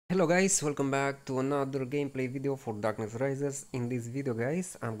Hello guys, welcome back to another gameplay video for Darkness Rises. In this video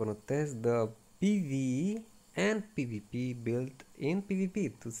guys, I'm gonna test the PvE and PvP build in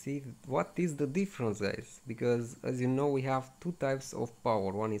PvP to see what is the difference guys, because as you know we have two types of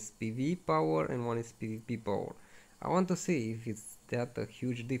power, one is PvE power and one is PvP power. I want to see if it's that a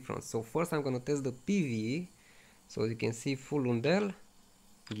huge difference. So first I'm gonna test the PvE. So you can see full Undel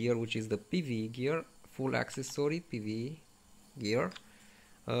gear, which is the PvE gear, full accessory PvE gear.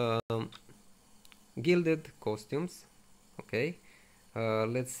 Gilded costumes. Okay,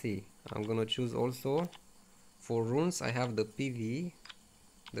 let's see, I'm gonna choose also for runes. I have the PvE,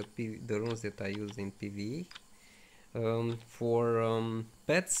 the runes that I use in PvE. For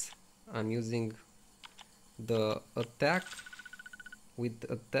pets I'm using the attack with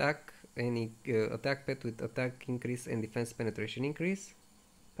attack, any attack pet with attack increase and defense penetration increase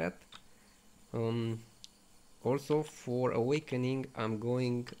pet. Also for awakening I'm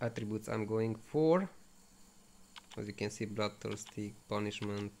going attributes, I'm going for, as you can see, bloodthirsty,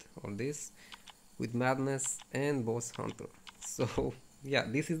 punishment, all this with madness and boss hunter. So yeah,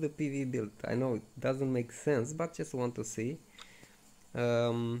 this is the PvE build. I know it doesn't make sense, but just want to see.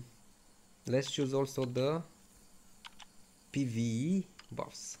 Let's choose also the PvE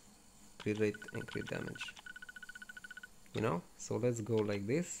buffs, crit rate and crit damage, so let's go like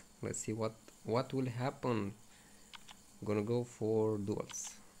this. Let's see what will happen. I'm gonna go for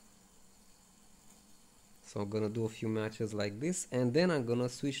duels. So I'm gonna do a few matches like this and then I'm gonna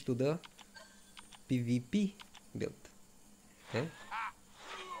switch to the PvP build. Okay,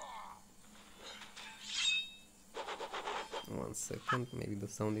 1 second, maybe the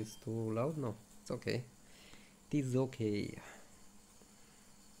sound is too loud. No, it's okay, it is okay.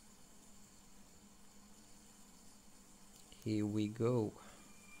 Here we go.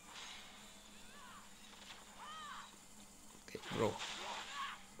 Okay, bro.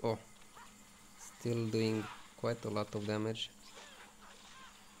 Oh, still doing quite a lot of damage.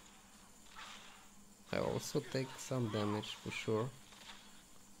 I also take some damage for sure.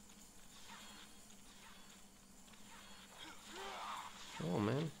 Oh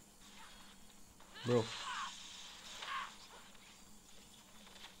man, bro.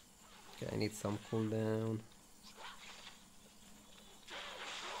 Okay, I need some cooldown.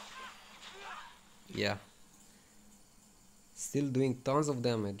 Yeah, still doing tons of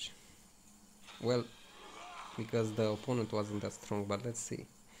damage. Well, because the opponent wasn't that strong, but let's see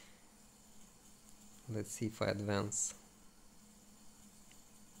if I advance.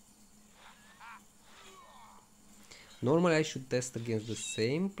 Normally I should test against the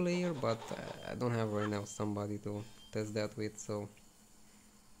same player, but I don't have right now somebody to test that with, so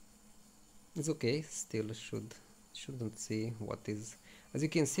it's okay. Still shouldn't see what is. As you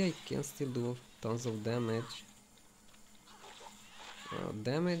can see, I can still do tons of damage.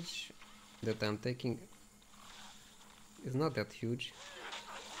 Damage that I'm taking is not that huge,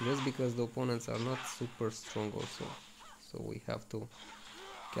 just because the opponents are not super strong also, so we have to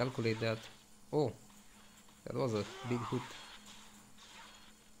calculate that. Oh, that was a big hit.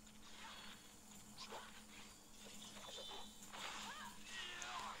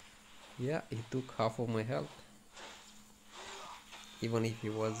 Yeah, he took half of my health, even if he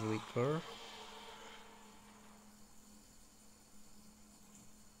was weaker.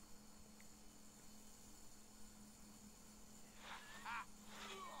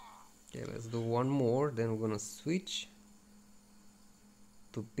 Okay, let's do one more, then we're gonna switch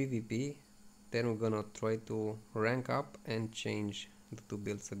to PvP, then we're gonna try to rank up and change the two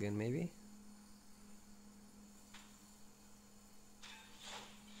builds again, maybe.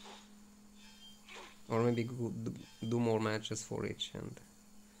 Or maybe do more matches for each. And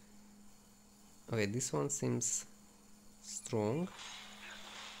okay, this one seems strong.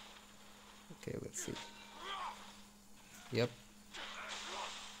 Okay, let's see. Yep,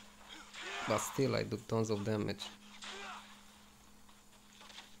 but still I do tons of damage,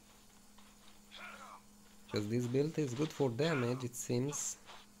 because this build is good for damage, it seems,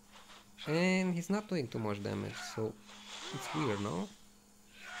 and he's not doing too much damage, so it's weird, no?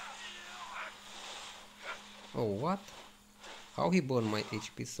 Oh, what? How he burned my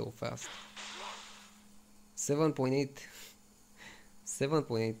HP so fast?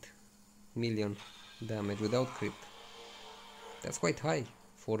 7.8 million damage without crit. That's quite high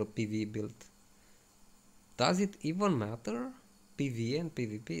for a PvE build. Does it even matter? PvE and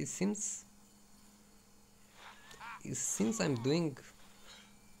PvP? It seems I'm doing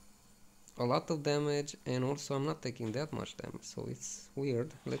a lot of damage and also I'm not taking that much damage, so it's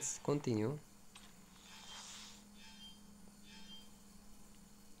weird. Let's continue.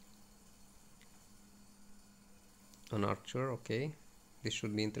 An archer, okay. This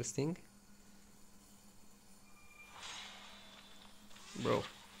should be interesting. Bro.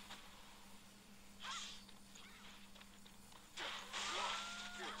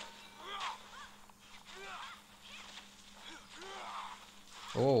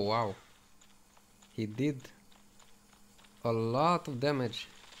 Oh wow. He did a lot of damage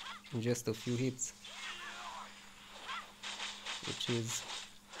in just a few hits. Which is...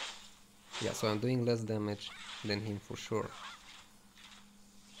 yeah, so I'm doing less damage than him for sure.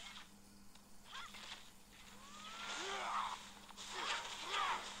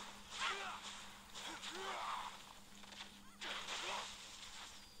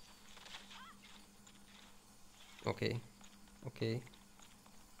 Okay, okay.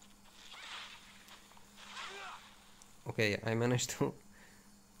 Okay, I managed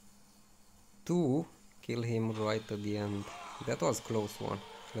to kill him right at the end. That was close one.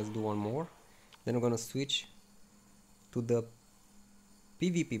 Let's do one more. Then I'm gonna switch to the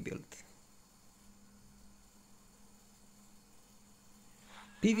PvP build.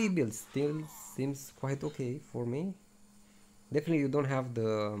 PvE build still seems quite okay for me. Definitely you don't have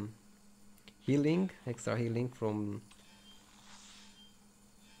the healing, extra healing from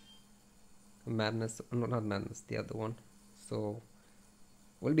Madness, no, not Madness, the other one. So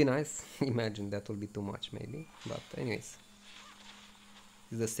will be nice. Imagine that will be too much maybe, but anyways.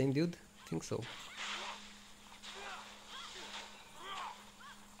 Is the same dude? I think so.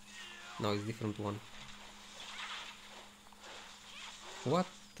 No, it's different one. What?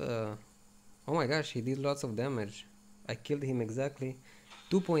 Oh my gosh, he did lots of damage. I killed him exactly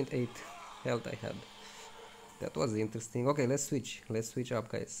 2.8 health I had. That was interesting. Okay, let's switch. Let's switch up,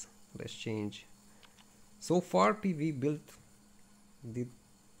 guys. Let's change. So far, PvE build did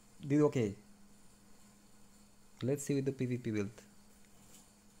okay. Let's see with the PvP build.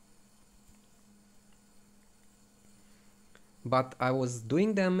 But I was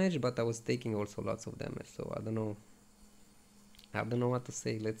doing damage, but I was taking also lots of damage. So I don't know. I don't know what to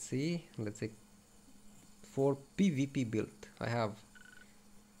say. Let's see. Let's say for PvP build, I have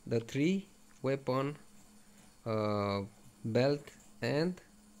the 3 weapon, belt and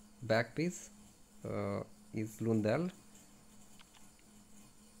back piece is Lundell.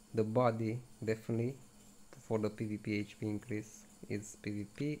 The body definitely for the PvP HP increase is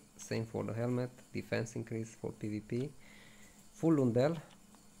PvP. Same for the helmet, defense increase for PvP. Full Lundell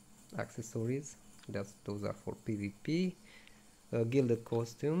accessories. Those are for PvP. Gilded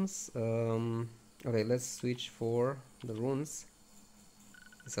costumes. Okay, let's switch for the runes.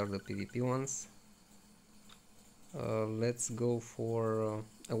 These are the PvP ones. Let's go for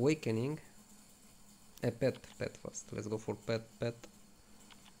awakening. Pet first. Let's go for pet.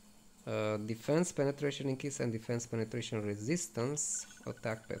 Defense penetration increase and defense penetration resistance.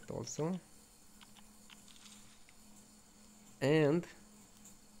 Attack pet also. And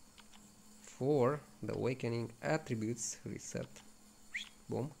for the awakening attributes reset.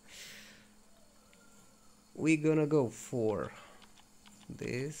 Boom. We're gonna go for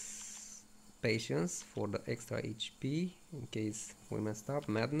this patience for the extra HP in case we messed up.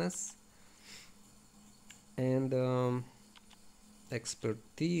 Madness and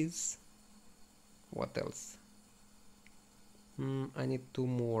expertise. What else? I need 2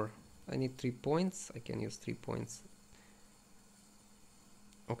 more. I need 3 points. I can use 3 points.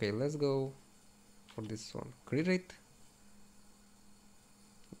 Okay, let's go for this one. Crit rate.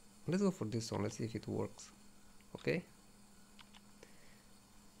 Let's go for this one. Let's see if it works. Okay.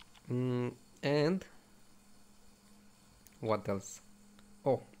 And what else?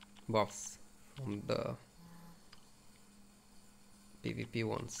 Oh, buffs from the PvP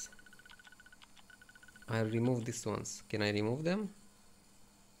ones. I removed these ones. Can I remove them?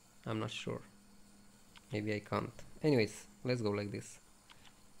 I'm not sure. Maybe I can't. Anyways, let's go like this.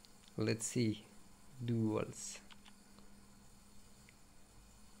 Let's see. Duels.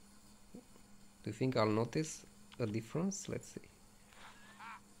 Do you think I'll notice a difference? Let's see.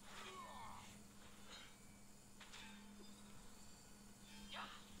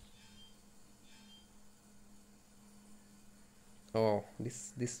 Oh,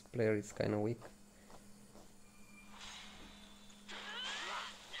 this player is kind of weak.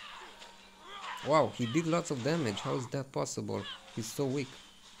 Wow, he did lots of damage. How is that possible? He's so weak.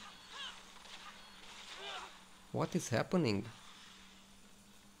 What is happening?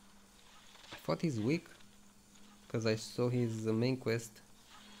 I thought he's weak because I saw his main quest.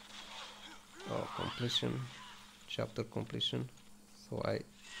 Oh, completion, chapter completion. So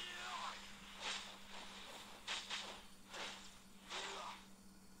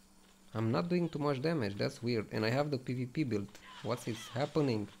I'm not doing too much damage. That's weird. And I have the PvP build. What is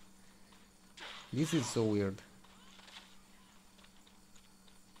happening? This is so weird.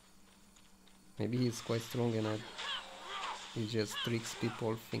 Maybe he's quite strong and he just tricks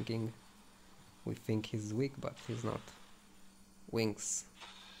people thinking we think he's weak, but he's not. Wings.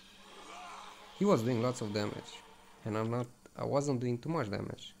 He was doing lots of damage, and I wasn't doing too much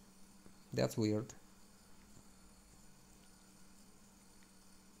damage. That's weird.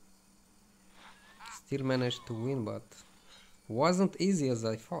 Still managed to win, but wasn't easy as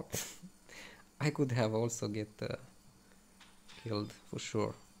I thought. I could have also get killed for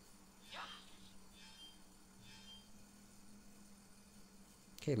sure.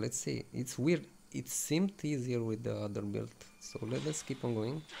 Okay, let's see. It's weird. It seemed easier with the other build, so let's keep on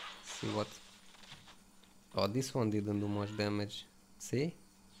going. See what. Oh, this one didn't do much damage. See,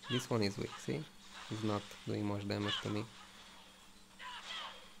 this one is weak. See, he's not doing much damage to me.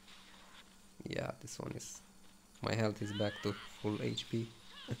 Yeah, this one is. My health is back to full HP.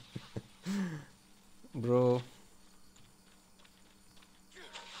 Bro.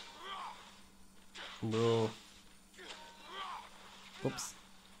 Bro. Oops.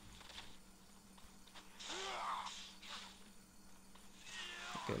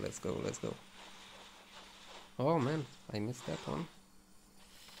 Okay, let's go, let's go. Oh man, I missed that one.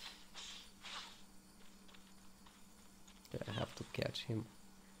 Okay, I have to catch him.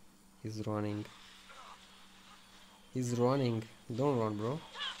 He's running. He's running. Don't run, bro.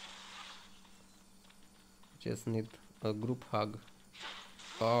 Just need a group hug.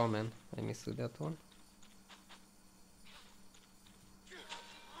 Oh man, I missed with that one.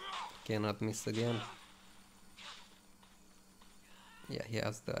 Cannot miss again. Yeah, he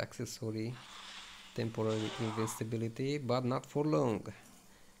has the accessory temporary invincibility, but not for long.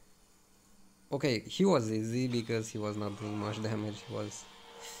 Okay, he was easy because he was not doing much damage. He was...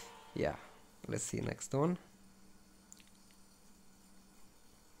 Yeah, let's see next one.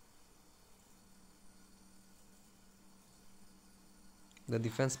 The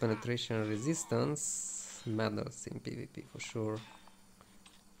defense penetration resistance matters in PvP for sure.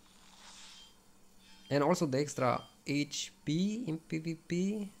 And also the extra HP in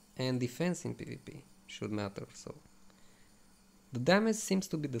PvP and defense in PvP should matter. So the damage seems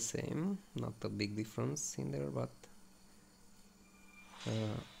to be the same, not a big difference in there, but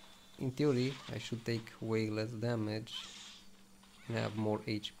in theory I should take way less damage and have more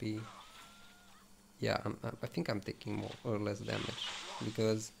HP. Yeah, I think I'm taking more or less damage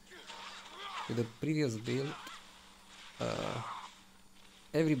because with the previous build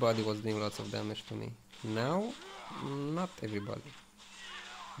everybody was doing lots of damage to me. Now, not everybody.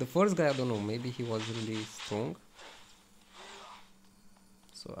 The first guy, I don't know, maybe he was really strong.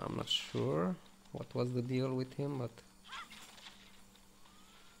 So I'm not sure what was the deal with him, but...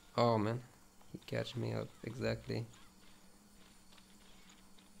 Oh man, he catch me out exactly.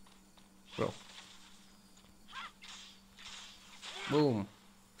 Bro. Boom.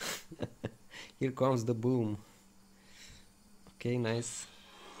 Here comes the boom. Okay, nice.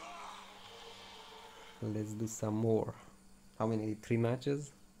 Let's do some more. How many? 3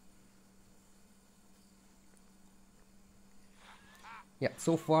 matches? Yeah,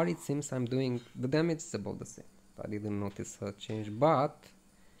 so far it seems I'm doing... The damage is about the same. I didn't notice a change, but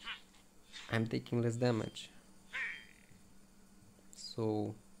I'm taking less damage.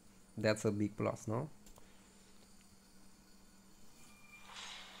 So that's a big plus, no?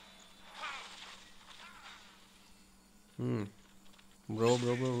 Bro.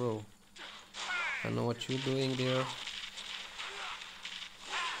 I know what you're doing there.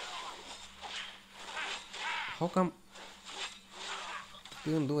 How come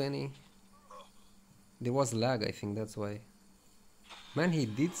didn't do any? There was lag, I think that's why. Man, he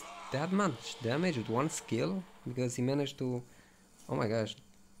did that much damage with one skill because he managed to... Oh my gosh.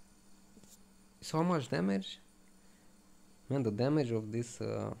 So much damage? Man, the damage of this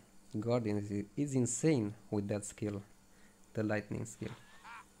guardian is insane with that skill. The lightning skill.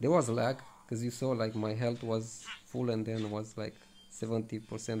 There was lag because you saw like my health was full and then was like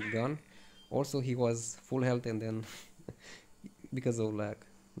 70% gone. Also he was full health and then because of lag.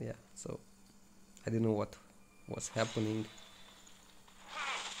 Yeah, so I didn't know what was happening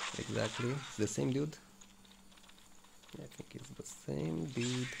exactly. It's the same dude. I think it's the same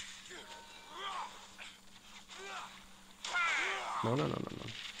dude. No,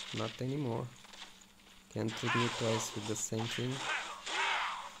 not anymore. Can't trick me twice with the same thing.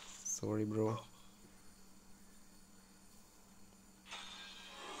 Sorry, bro.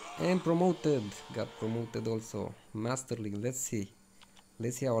 And promoted. Got promoted also. Master League. Let's see.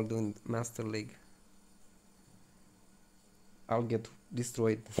 Let's see how I'll do in Master League. I'll get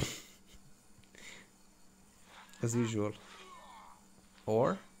destroyed. As usual.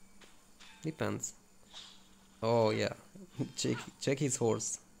 Or? Depends. Oh yeah. Check his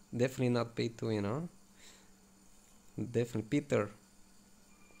horse. Definitely not pay to win, huh? Definitely Peter,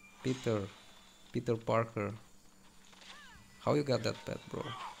 Peter Parker. How you got that pet, bro?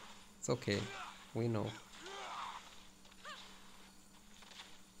 It's okay, we know.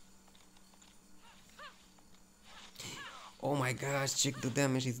 Oh my gosh, check the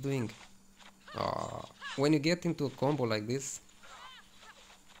damage he's doing. When you get into a combo like this,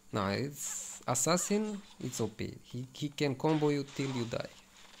 no, it's assassin. It's OP. He can combo you till you die.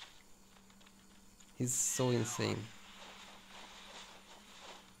 He's so insane.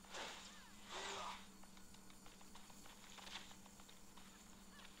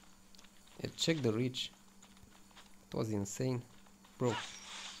 Yeah, check the reach. It was insane, bro.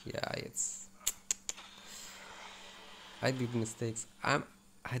 Yeah, it's. I did mistakes. I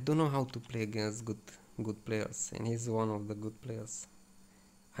don't know how to play against good players, and he's one of the good players.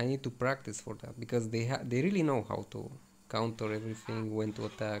 I need to practice for that because they really know how to counter everything, when to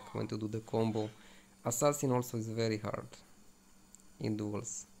attack, when to do the combo. Assassin also is very hard in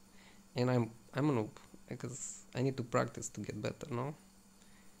duels, and I'm a noob because I need to practice to get better, no?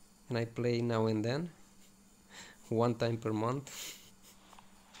 And I play now and then, one time per month.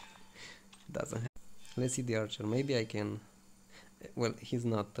 Doesn't happen. Let's see the archer. Maybe I can. Well, he's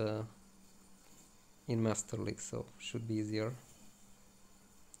not in Master League, so should be easier.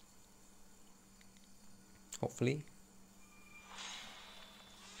 Hopefully.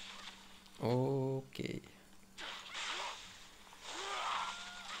 Okay.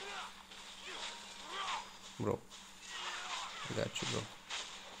 Bro. I got you, bro.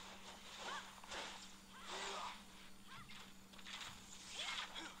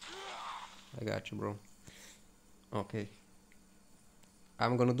 I got you, bro. Okay.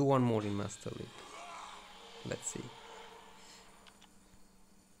 I'm gonna do one more in Master League. Let's see.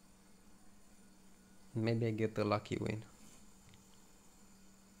 Maybe I get a lucky win.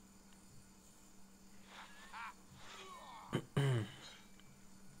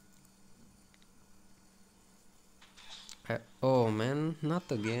 Oh man,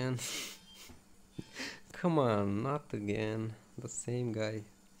 not again. Come on, not again. The same guy.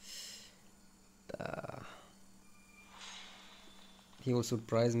 He will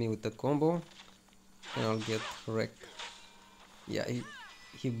surprise me with the combo and I'll get wrecked. Yeah,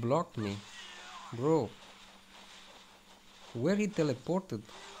 he blocked me. Bro, where he teleported?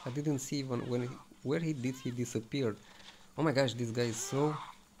 I didn't see even where he did he disappeared. Oh my gosh, this guy is so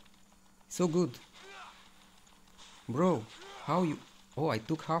good. Bro, how you... Oh, I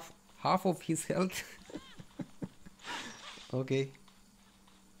took half of his health. Okay.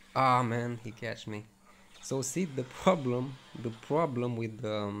 Ah man, he catch me. So see the problem with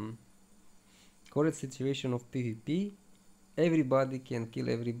the current situation of PvP, everybody can kill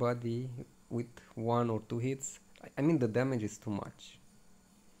everybody with 1 or 2 hits. I mean the damage is too much.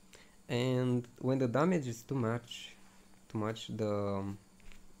 And when the damage is too much, the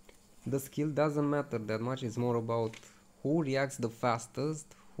skill doesn't matter that much. It's more about who reacts the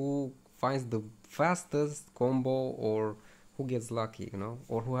fastest, who finds the fastest combo, or who gets lucky, you know,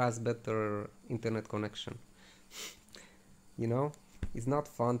 or who has better internet connection. You know, it's not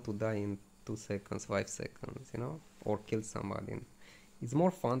fun to die in 2 seconds, 5 seconds, you know, or kill somebody. It's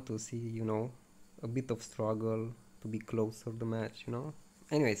more fun to see, you know, a bit of struggle, to be closer the match, you know.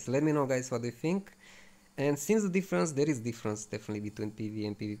 Anyways, let me know guys what you think. And since there is difference definitely between PvE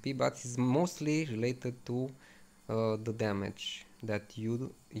and PvP, but it's mostly related to the damage that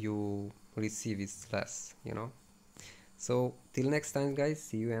you receive is less, you know. So till next time guys,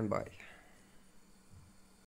 see you and bye.